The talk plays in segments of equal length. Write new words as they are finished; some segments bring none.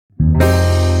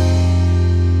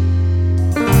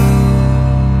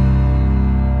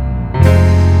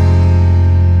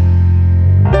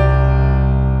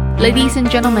Ladies and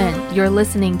gentlemen, you're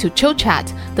listening to Chill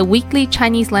Chat, the weekly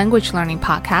Chinese language learning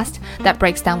podcast that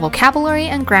breaks down vocabulary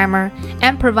and grammar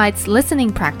and provides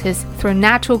listening practice through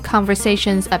natural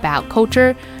conversations about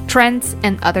culture, trends,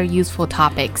 and other useful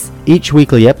topics. Each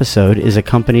weekly episode is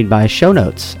accompanied by show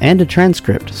notes and a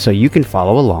transcript so you can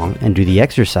follow along and do the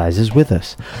exercises with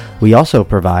us. We also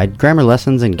provide grammar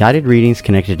lessons and guided readings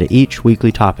connected to each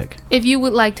weekly topic. If you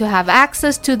would like to have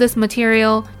access to this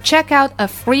material, check out a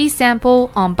free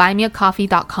sample on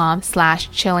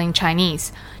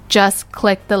buymeacoffee.com/chillingchinese. Just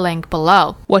click the link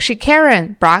below. 我是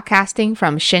Karen, broadcasting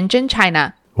from Shenzhen,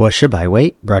 China. 我是百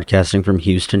威, broadcasting from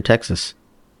Houston, Texas.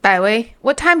 百威,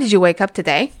 what time did you wake up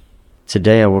today?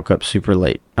 Today I woke up super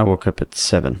late. I woke up at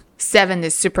 7. 7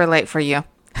 is super late for you.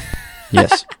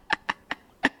 Yes.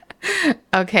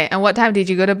 Okay, and what time did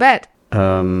you go to bed?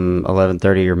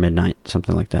 11:30 or midnight,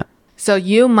 something like that. So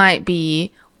you might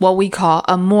be what we call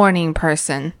a morning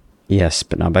person. Yes,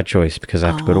 but not by choice because I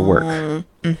have to go to work.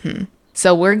 Mm-hmm.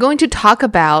 So we're going to talk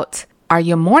about, are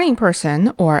you a morning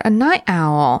person or a night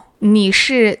owl? 你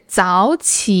是早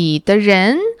起的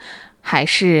人还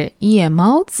是夜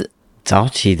猫子？早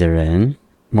起的人,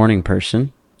 morning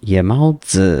person. 夜猫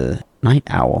子, night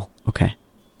owl. Okay.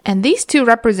 And these two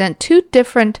represent two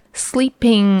different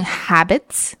sleeping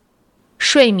habits.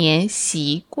 睡眠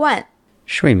习惯。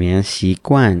睡眠习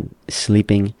惯,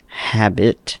 sleeping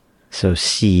habit. So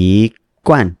习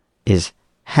惯 is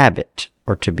habit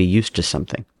or to be used to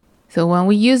something. So when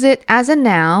we use it as a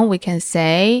noun, we can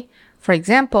say, for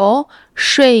example,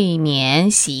 睡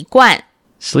眠习惯.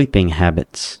 Sleeping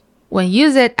habits. When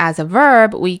use it as a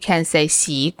verb, we can say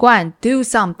习惯 do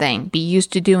something, be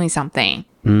used to doing something.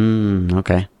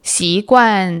 Okay. 习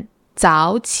惯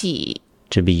早起.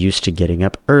 To be used to getting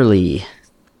up early.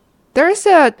 There's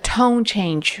a tone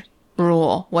change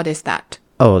rule. What is that?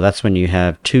 Oh, that's when you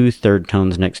have two third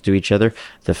tones next to each other.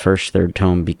 The first third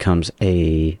tone becomes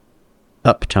a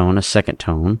up tone, a second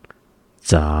tone.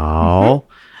 早.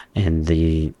 And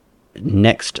the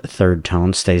next third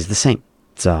tone stays the same.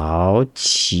 早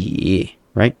起,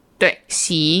 right? 对，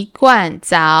习惯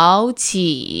早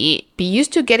起. Be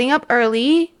used to getting up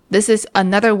early. This is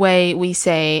another way we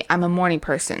say I'm a morning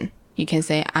person. You can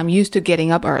say I'm used to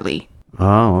getting up early.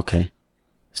 Oh, okay.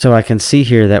 So I can see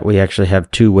here that we actually have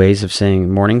two ways of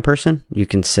saying morning person. You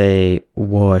can say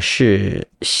我是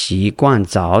习惯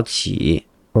早起,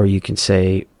 or you can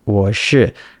say 我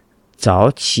是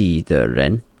早起的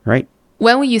人, right?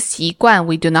 When we use 习惯,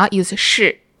 we do not use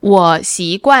是。我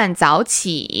习惯早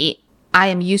起. I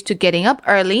am used to getting up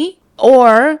early.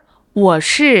 Or 我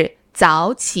是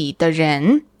早起的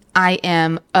人. I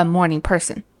am a morning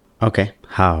person. Okay,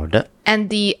 好的. And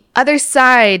the other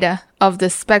side of the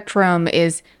spectrum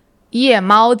is 夜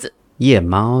猫子. 夜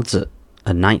猫子,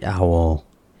 a night owl.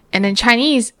 And in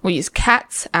Chinese, we use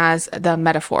cats as the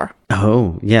metaphor.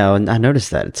 Oh, yeah, I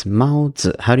noticed that. It's 猫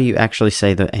子. How do you actually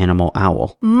say the animal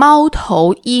owl? 猫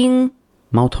头鹰.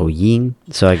 猫头鹰.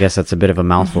 So I guess that's a bit of a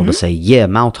mouthful to say, yeah,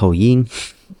 猫头鹰.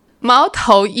 猫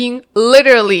头鹰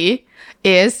literally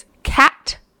is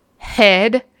cat,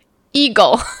 head,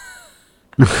 eagle.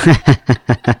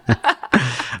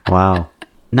 Wow.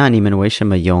 那你们为什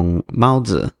么用帽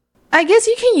子? I guess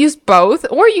you can use both,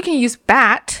 or you can use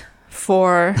bat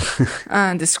for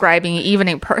describing an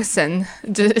evening person.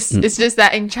 It's just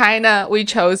that in China, we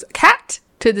chose cat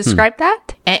to describe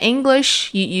that. In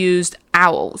English, you used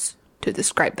owls to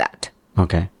describe that.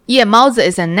 Okay. 夜猫子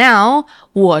is a noun.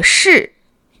 我是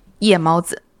夜猫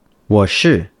子。我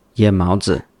是夜猫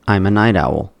子. I'm a night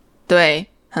owl. 对，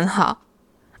很好。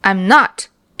I'm not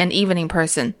an evening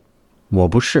person. 我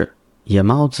不是夜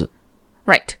猫子.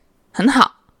 Right. 很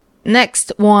好。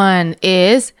Next one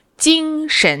is 精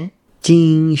神。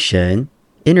精神.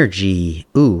 Energy.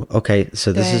 Ooh, okay.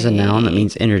 So this is a noun that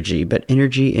means energy, but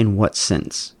energy in what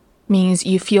sense? Means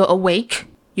you feel awake.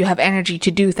 You have energy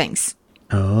to do things.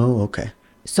 Oh, okay.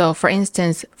 So for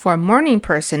instance, for a morning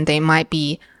person, they might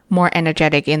be more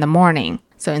energetic in the morning.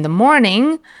 So in the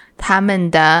morning, 他们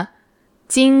的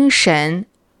精神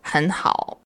很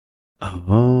好。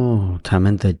Oh, 他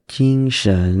们的精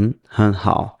神很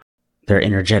好. They're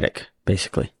energetic,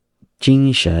 basically.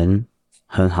 精神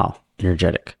很好,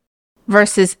 energetic.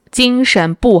 Versus 精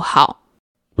神不好.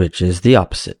 Which is the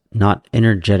opposite. Not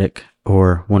energetic,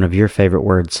 or one of your favorite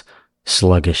words,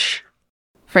 sluggish.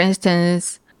 For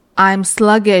instance, I'm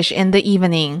sluggish in the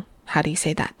evening. How do you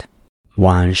say that?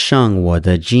 晚上我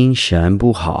的精神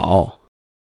不好.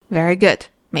 Very good.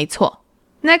 没错。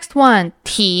Next one,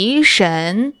 提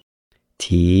神。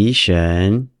提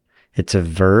神. It's a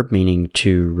verb meaning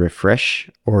to refresh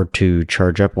or to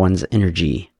charge up one's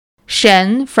energy.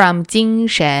 神 from 精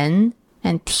神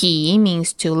And 提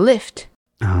means to lift.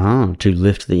 Oh, to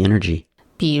lift the energy.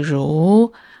 比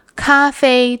如咖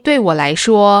啡对我来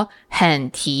说很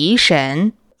提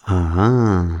神。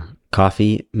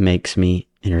Coffee makes me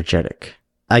energetic.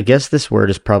 I guess this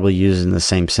word is probably used in the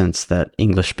same sense that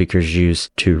English speakers use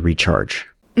to recharge.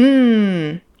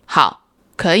 好，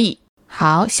可以。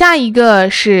好，下一个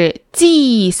是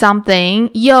既 something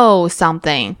又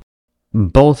something.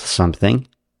 Both something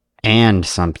and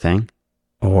something,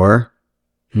 or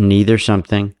neither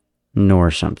something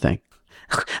nor something.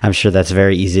 I'm sure that's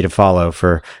very easy to follow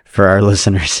for our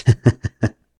listeners.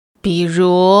 比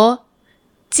如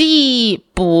既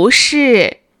不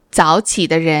是早起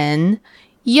的人，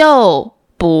又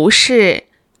不是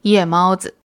夜猫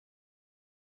子。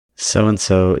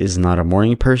So-and-so is not a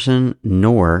morning person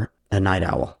nor a night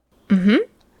owl.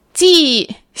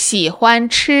 既喜欢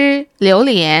吃榴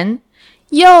莲，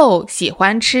又喜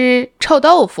欢吃臭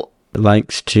豆腐。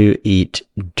Likes to eat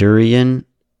durian,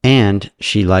 and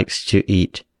she likes to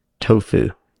eat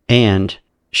tofu. And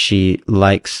she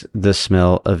likes the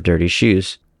smell of dirty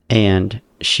shoes. And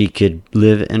she could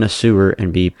live in a sewer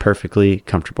and be perfectly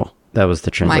comfortable. That was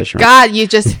the translation. My God, you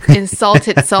just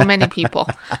insulted so many people,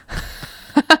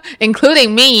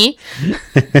 including me.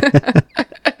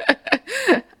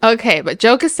 Okay, but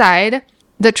joke aside,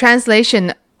 the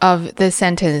translation of the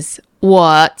sentence,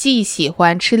 我既喜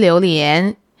欢吃榴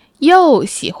莲，又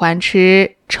喜欢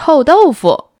吃臭豆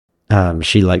腐。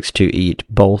She likes to eat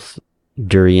both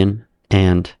durian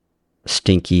and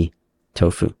stinky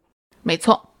tofu. 没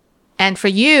错。And for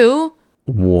you,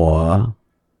 我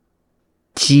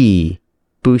既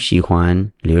不喜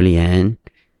欢榴莲，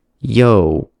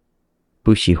又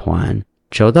不喜欢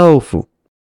臭豆腐。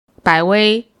百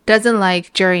威 doesn't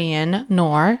like durian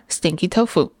nor stinky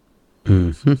tofu.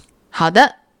 好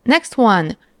的 next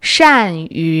one, 善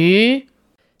于。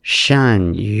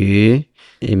善于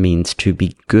it means to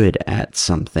be good at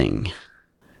something.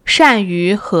 善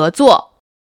于合作。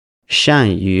善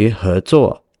于合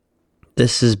作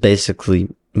This is basically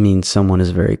means someone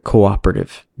is very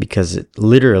cooperative because it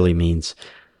literally means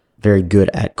very good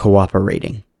at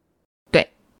cooperating. 对，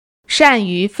善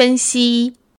于分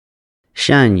析。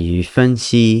善于分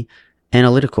析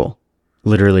analytical,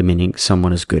 literally meaning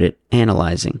someone is good at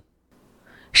analyzing.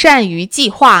 善于计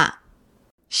划。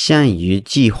善于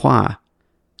计划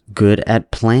good at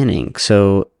planning.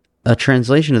 So a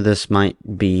translation of this might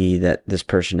be that this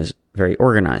person is very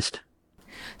organized.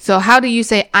 So how do you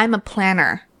say I'm a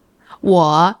planner?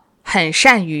 我很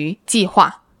善于计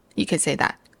划. You could say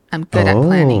that. I'm good at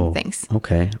planning things.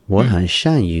 Okay. 我很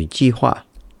善于计划。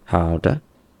好的。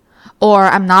Or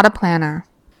I'm not a planner.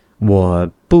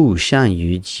 我不善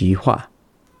于计划。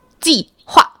计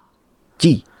划。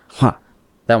计划。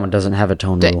That one doesn't have a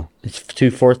tone rule. It's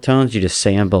 2 fourth tones. You just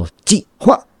say them both. 计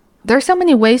划。There's so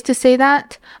many ways to say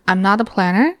that. I'm not a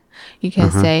planner. You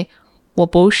can say 我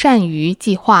不善于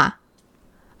计划.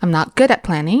 I'm not good at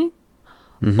planning.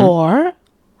 Or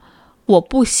我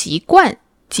不习惯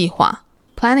计划.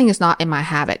 Planning is not in my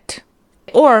habit.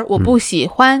 Or 我不喜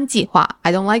欢计划.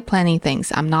 I don't like planning things.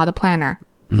 I'm not a planner.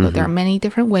 So there are many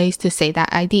different ways to say that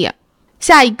idea.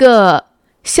 下一个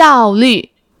效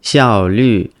率。效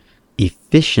率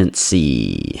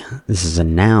efficiency. This is a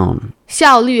noun.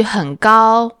 效率很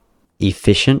高。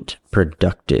Efficient,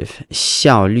 productive.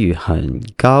 效率很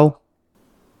高。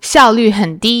效率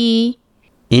很低。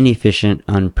Inefficient,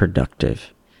 unproductive.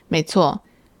 没错。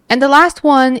And the last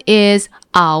one is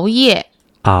熬夜。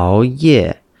熬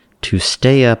夜 to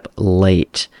stay up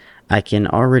late. I can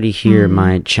already hear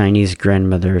my Chinese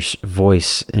grandmother's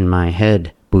voice in my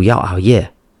head. 不要熬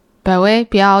夜。百威，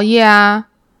别熬夜啊。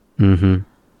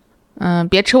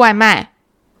别吃外卖，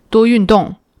多运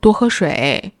动，多喝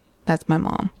水。That's my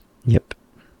mom. Yep.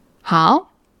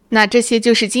 好，那这些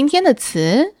就是今天的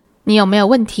词。你有没有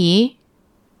问题？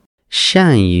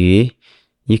善于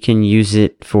you can use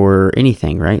it for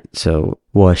anything, right? So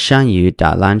我善于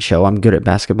打篮球 I'm good at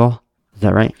basketball. Is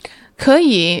that right? 可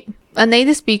以。A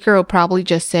native speaker will probably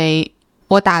just say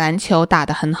我打篮球打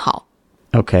得很好。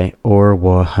Okay. Or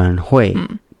我很会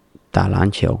打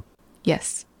篮球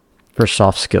Yes. For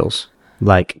soft skills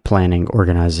like planning,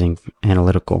 organizing,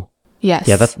 analytical. Yes.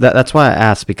 Yeah, that's why I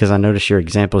asked, because I noticed your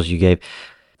examples you gave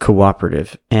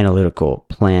cooperative, analytical,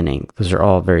 planning. Those are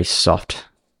all very soft,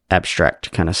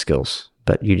 abstract kind of skills,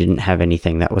 but you didn't have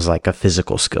anything that was like a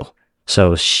physical skill.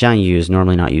 So 善于 is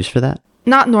normally not used for that?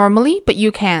 Not normally, but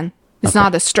you can. It's Okay.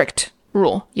 not a strict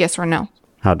rule. Yes or no.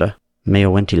 好的，没有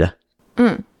问题了。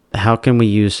How can we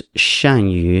use 善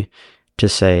于 to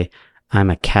say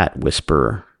I'm a cat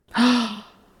whisperer?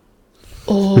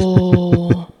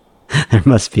 Oh. There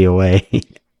must be a way.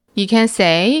 You can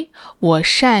say 我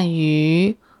善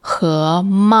于和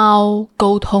猫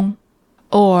沟通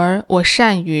or 我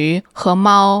善于和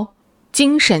猫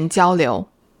精神交流。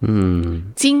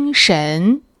精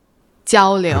神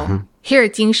交流。Here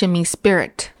精神 means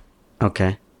spirit.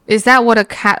 Okay. Is that what a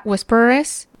cat whisperer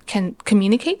is? Can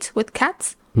communicate with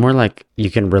cats? More like you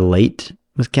can relate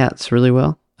with cats really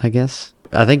well, I guess.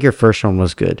 I think your first one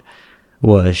was good.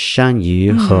 我善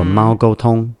于和猫沟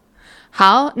通。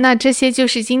好，那这些就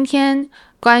是今天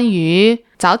关于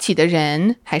早起的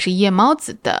人还是夜猫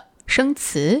子的生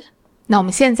词。那我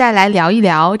们现在来聊一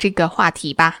聊这个话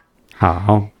题吧。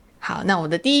好，那我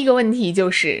的第一个问题就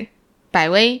是百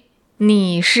威，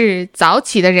你是早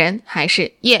起的人还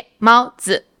是夜猫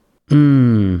子？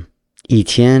以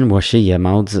前我是夜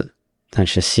猫子，但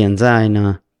是现在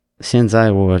呢？现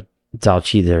在我早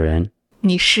起的人。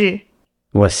你是？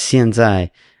我现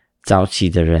在早起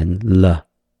的人了。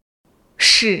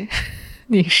是，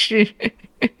你是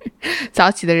早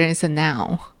起的人 is a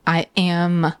noun. I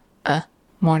am a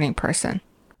morning person.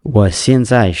 我现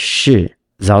在是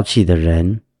早起的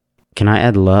人。Can I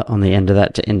add了 on the end of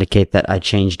that to indicate that I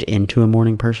changed into a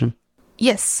morning person?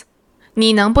 Yes.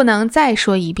 你能不能再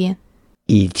说一遍？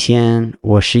以前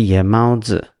我是夜猫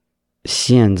子，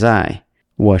现在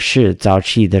我是早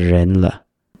起的人了。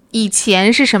以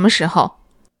前是什么时候？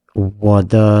我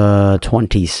的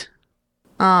 20s。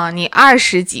你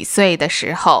20几岁的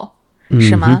时候，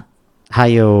是吗？还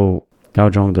有高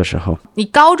中的时候。你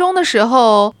高中的时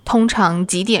候通常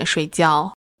几点睡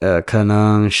觉？可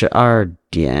能12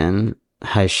点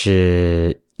还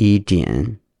是1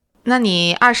点。那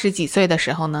你20几岁的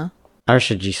时候呢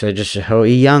？20几岁的时候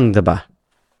一样的吧。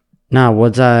那我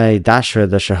在大学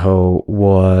的时候，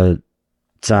我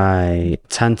在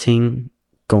餐厅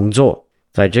工作，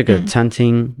在这个餐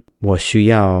厅我需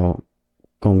要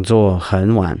工作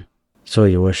很晚，所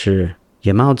以我是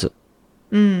夜猫子。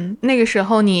那个时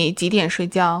候你几点睡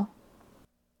觉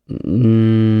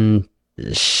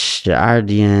？12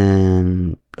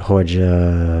点或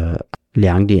者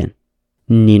2点。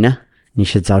你呢？你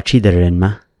是早起的人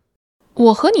吗？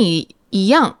我和你一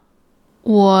样，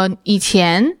我以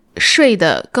前睡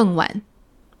得更晚，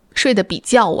睡得比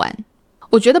较晚。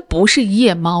我觉得不是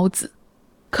夜猫子，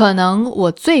可能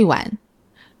我最晚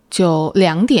就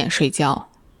2点睡觉。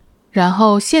然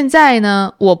后现在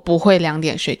呢，我不会2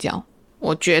点睡觉，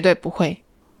我绝对不会。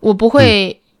我不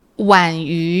会晚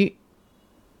于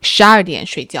12点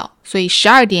睡觉，所以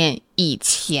12点以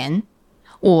前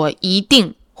我一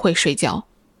定会睡觉。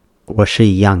我是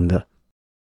一样的。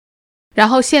然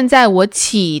后现在我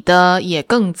起的也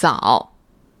更早，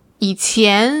以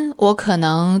前我可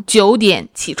能9点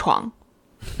起床，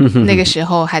那个时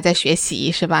候还在学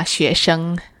习是吧？学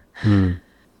生。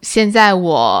现在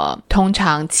我通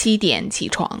常7点起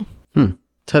床。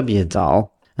特别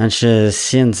早。但是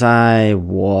现在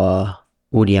我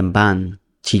5点半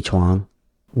起床，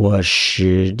我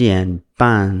10点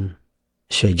半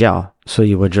睡觉，所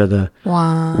以我觉得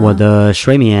我的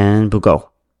睡眠不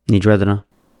够。你觉得呢？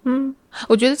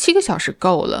我觉得7个小时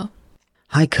够了。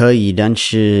还可以，但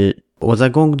是我在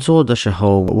工作的时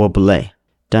候我不累，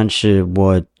但是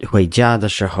我回家的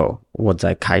时候，我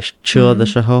在开车的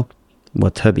时候，我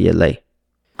特别累。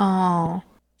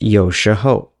有时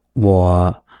候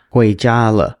我回家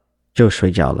了就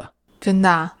睡觉了。真的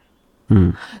啊？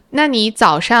那你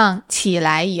早上起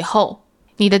来以后，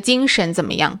你的精神怎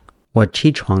么样？我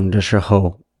起床的时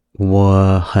候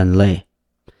我很累。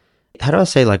How do I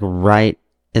say like right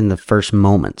in the first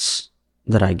moments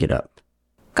that I get up?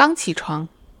 刚起床。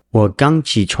我刚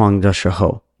起床的时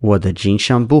候，我的精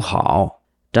神不好，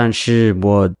但是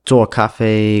我做咖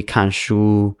啡、看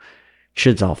书、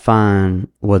吃早饭，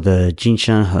我的精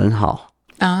神很好。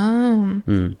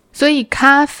所以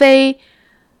咖啡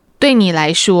对你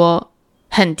来说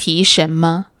很提神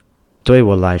吗？对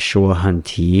我来说很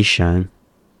提神。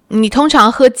你通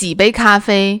常喝几杯咖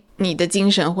啡，你的精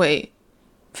神会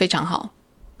非常好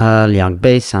？2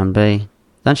杯、3杯。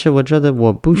但是我觉得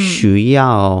我不需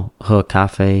要喝咖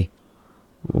啡。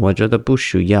我觉得不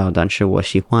需要，但是我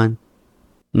喜欢。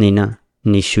你呢？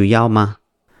你需要吗？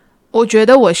我觉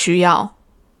得我需要。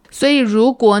所以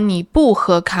如果你不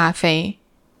喝咖啡，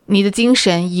你的精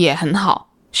神也很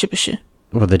好，是不是？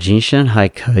我的精神还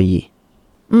可以。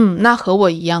那和我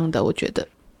一样的，我觉得。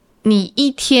你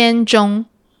一天中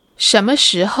什么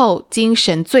时候精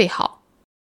神最好？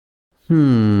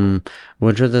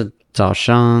我觉得早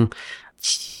上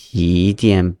7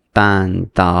点半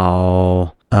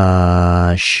到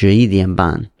11点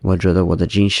半，我觉得我的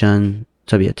精神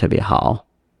特别特别好。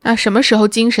那什么时候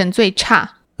精神最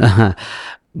差？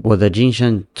我的精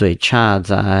神最差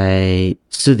在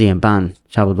4点半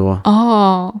差不多。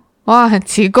哦，哇，很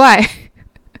奇怪。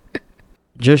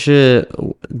就是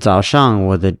早上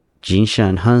我的精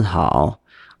神很好，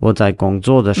我在工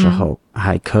作的时候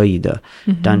还可以的，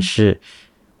但是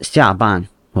下班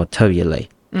我特别累。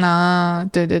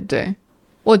对对对，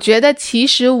我觉得其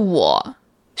实我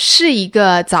是一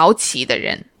个早起的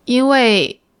人，因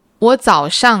为我早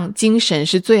上精神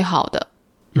是最好的。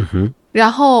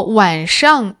然后晚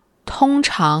上通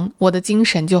常我的精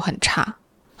神就很差，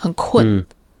很困。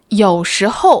有时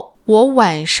候我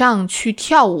晚上去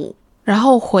跳舞，然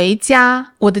后回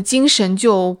家我的精神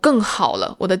就更好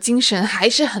了，我的精神还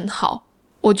是很好，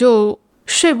我就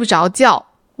睡不着觉，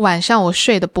晚上我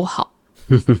睡得不好。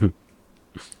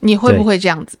你会不会这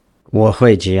样子？我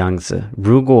会这样子，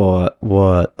如果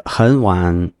我很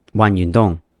晚运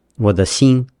动，我的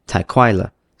心太快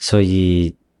了，所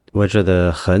以我觉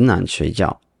得很难睡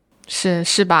觉。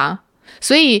是吧？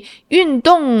所以运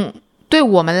动对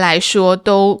我们来说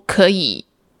都可以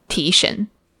提神。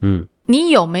你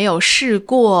有没有试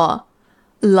过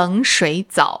冷水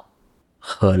澡？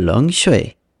喝冷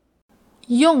水？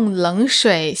用冷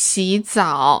水洗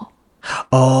澡？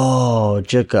哦，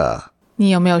这个你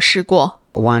有没有试过？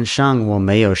晚上我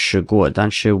没有试过，但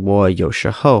是我有时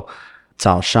候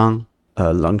早上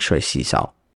冷水洗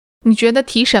澡。你觉得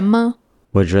提神吗？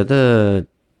我觉得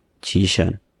提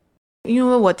神，因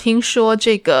为我听说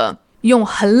这个用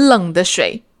很冷的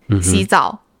水洗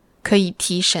澡可以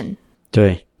提神。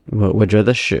对，我觉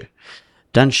得是。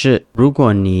但是如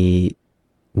果你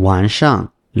晚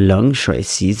上冷水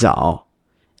洗澡，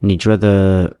你觉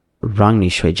得让你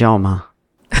睡觉吗？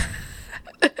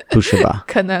不是吧？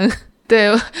可能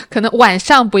晚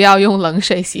上不要用冷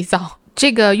水洗澡。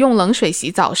这个用冷水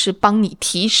洗澡是帮你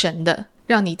提神的，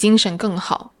让你精神更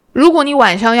好。如果你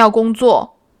晚上要工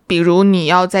作，比如你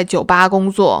要在酒吧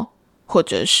工作，或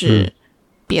者是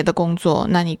别的工作，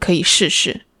那你可以试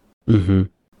试。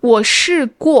我试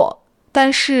过，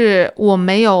但是我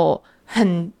没有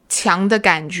很强的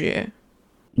感觉。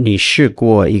你试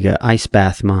过一个 ice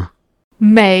bath 吗？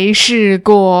没试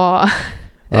过。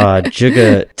这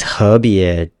个特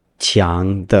别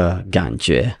强的感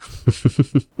觉。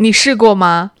你试过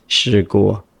吗？试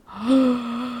过。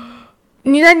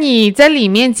那你在里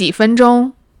面几分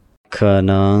钟？可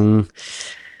能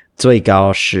最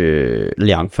高是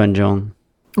2分钟。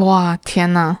哇，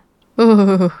天哪！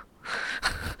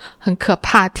很可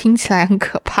怕，听起来很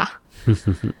可怕。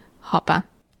好吧。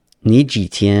你几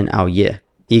天熬夜？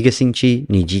一个星期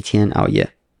你几天熬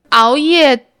夜？熬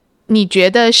夜你觉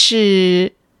得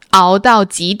是熬到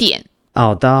几点？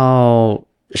熬到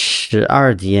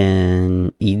12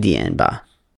点1点吧。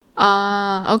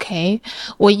OK，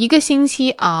 我一个星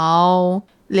期熬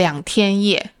2天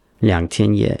夜。2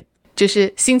天夜，就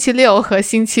是星期六和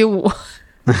星期五。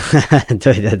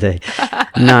对对对，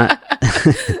那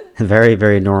very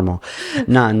very normal。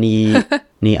那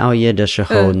你熬夜的时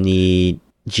候，你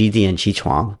几点起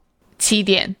床？7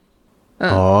点。对，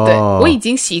哦，我已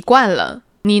经习惯了。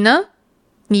你呢？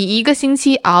你一个星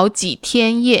期熬几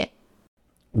天夜？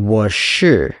我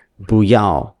是不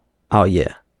要熬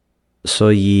夜，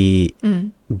所以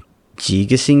几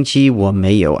个星期我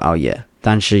没有熬夜，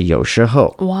但是有时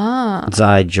候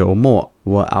在周末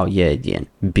我熬夜一点，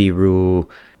比如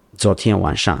昨天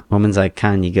晚上我们在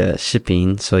看一个视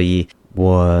频，所以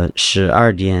我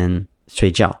12点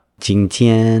睡觉，今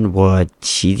天我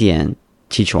7点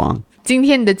起床。今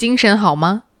天你的精神好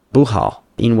吗？不好，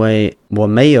因为我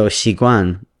没有习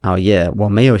惯熬夜，我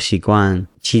没有习惯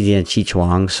7点起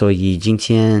床，所以今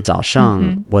天早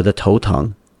上我的头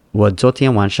疼。我昨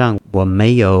天晚上我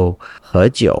没有喝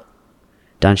酒，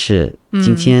但是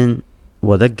今天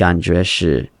我的感觉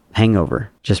是 hangover,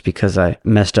 just because I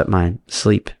messed up my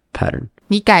sleep pattern.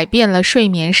 你改变了睡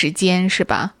眠时间是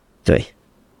吧？对。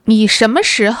你什么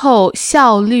时候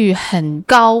效率很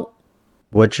高？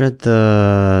我觉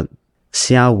得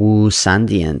下午3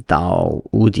点到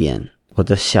5点我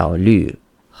的效率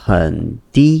很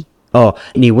低。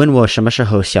你问我什么时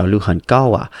候效率很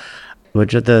高啊？我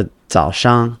觉得早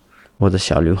上我的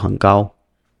效率很高，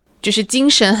就是精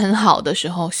神很好的时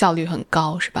候效率很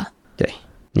高是吧？对。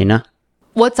你呢？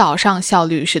我早上效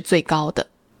率是最高的，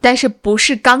但是不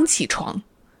是刚起床。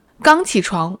刚起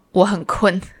床我很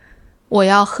困，我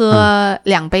要喝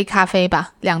2杯咖啡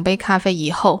吧，2杯咖啡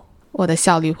以后我的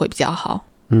效率会比较好。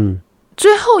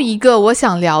最后一个我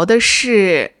想聊的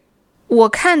是，我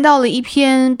看到了一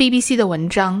篇 BBC 的文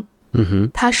章，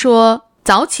他说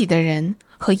早起的人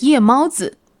和夜猫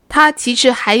子，他其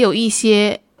实还有一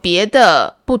些别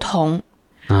的不同，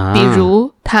比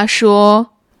如他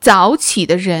说早起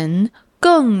的人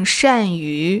更善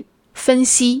于分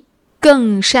析，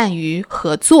更善于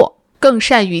合作，更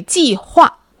善于计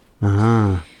划。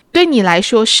啊，对你来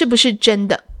说是不是真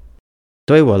的？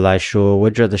对我来说，我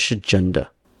觉得是真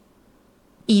的。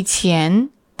以前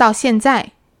到现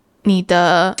在，你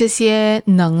的这些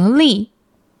能力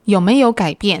有没有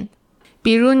改变？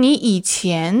比如你以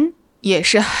前也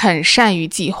是很善于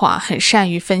计划、很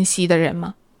善于分析的人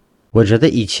吗？我觉得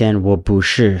以前我不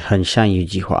是很善于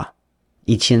计划，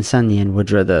以前3年我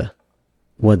觉得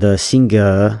我的性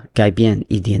格改变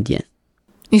一点点。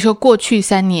你说过去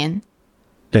3年？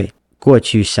对，过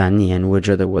去3年我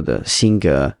觉得我的性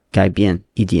格改变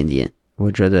一点点。我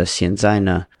觉得现在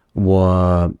呢，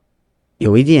我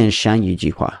有一点善于计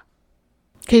划。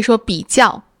可以说比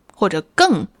较或者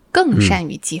更善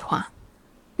于计划。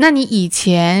那你以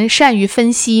前善于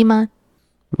分析吗？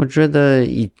我觉得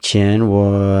以前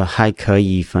我还可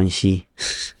以分析。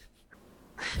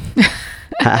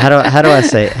how do I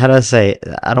say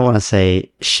I don't want to say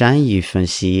善于分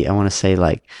析 I want to say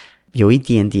like 有一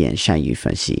点点善于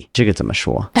分析，这个怎么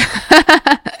说？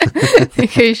你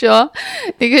可以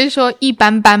说一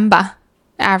般般吧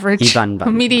 ，average， 一般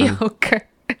般 mediocre。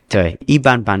对，一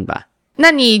般般吧。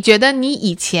那你觉得你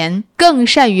以前更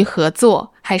善于合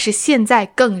作，还是现在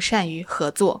更善于合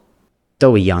作？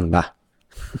都一样吧。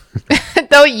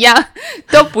都一样，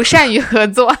都不善于合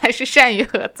作，还是善于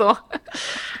合作？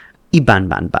一般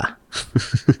般吧。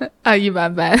啊，一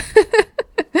般般。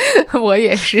我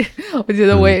也是，我觉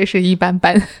得我也是一般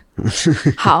般。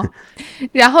好，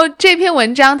然后这篇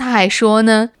文章他还说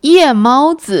呢，夜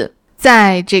猫子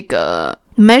在这个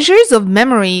measures of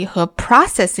memory 和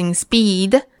processing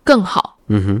speed 更好。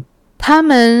他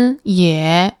们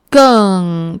也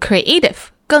更 creative，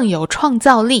 更有创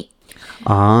造力。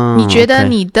你觉得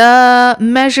你的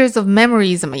measures of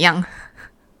memory 怎么样？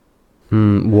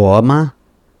我吗？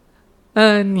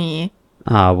你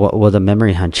我的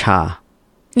memory 很差。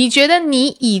你觉得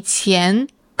你以前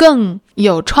更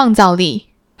有创造力，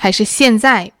还是现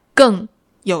在更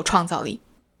有创造力？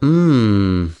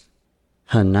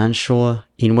很难说，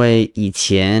因为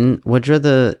我觉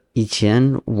得以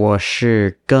前我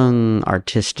是更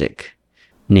artistic。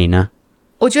你呢？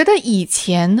我觉得以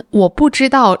前我不知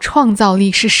道创造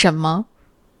力是什么，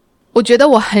我觉得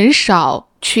我很少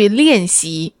去练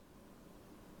习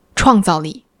创造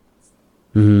力。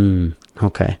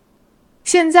OK。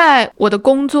现在我的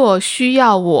工作需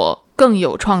要我更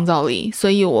有创造力，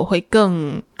所以我会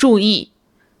更注意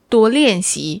多练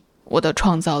习我的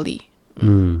创造力。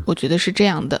我觉得是这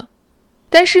样的。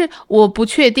但是我不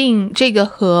确定这个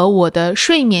和我的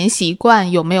睡眠习惯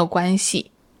有没有关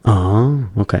系。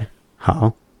OK。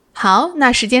好，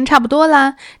那时间差不多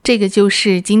啦，这个就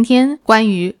是今天关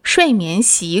于睡眠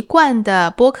习惯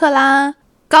的播客啦。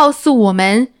告诉我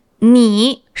们，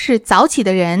你是早起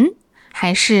的人，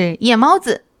还是夜猫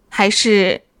子，还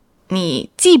是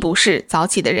你既不是早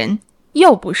起的人，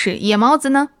又不是夜猫子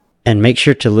呢？ And make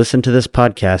sure to listen to this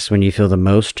podcast when you feel the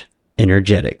most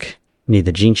energetic. 你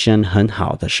的精神很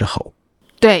好的时候。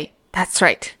对， that's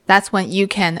right. That's when you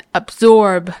can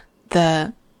absorb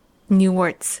the new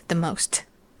words the most.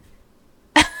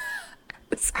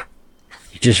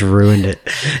 You just ruined it.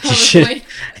 You should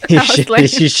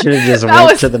have just That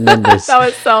went to the members. That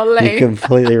was so lame. You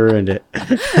completely ruined it.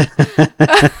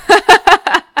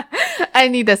 I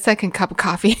need a second cup of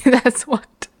coffee. That's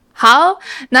what. 好，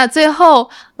那最后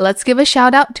let's give a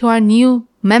shout out to our new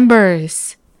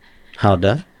members. 好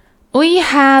的。 We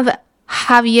have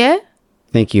Javier.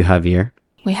 Thank you, Javier.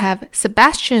 We have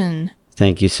Sebastian.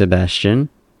 Thank you, Sebastian.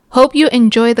 Hope you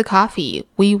enjoy the coffee.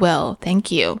 We will.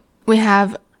 Thank you. We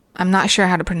have, I'm not sure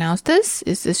how to pronounce this.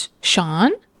 Is this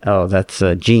Sean? Oh, that's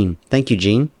Jean. Thank you,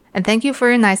 Jean. And thank you for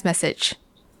your nice message.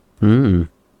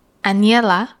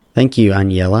 Aniela. Thank you,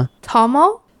 Aniela.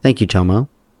 Tomo. Thank you, Tomo.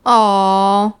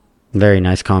 Oh, Very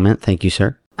nice comment. Thank you,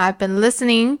 sir. I've been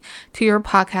listening to your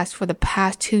podcast for the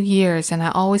past 2 years and I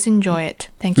always enjoy it.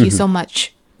 Thank you so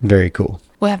much. Very cool.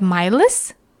 We have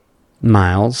Miles.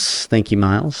 Miles. Thank you,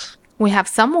 Miles. We have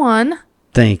someone.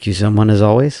 Thank you, someone, as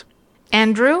always.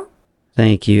 Andrew.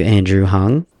 Thank you, Andrew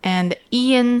Hung. And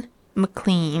Ian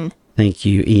McLean. Thank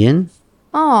you, Ian.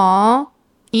 Aww.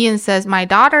 Ian says, my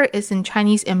daughter is in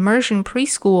Chinese immersion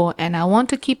preschool and I want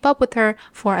to keep up with her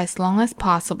for as long as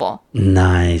possible.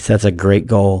 Nice. That's a great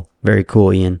goal. Very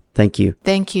cool, Ian. Thank you.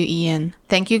 Thank you, Ian.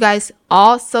 Thank you guys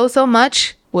all so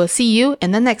much. We'll see you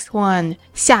in the next one.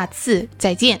 下次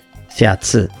再见。下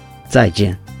次再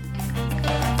见。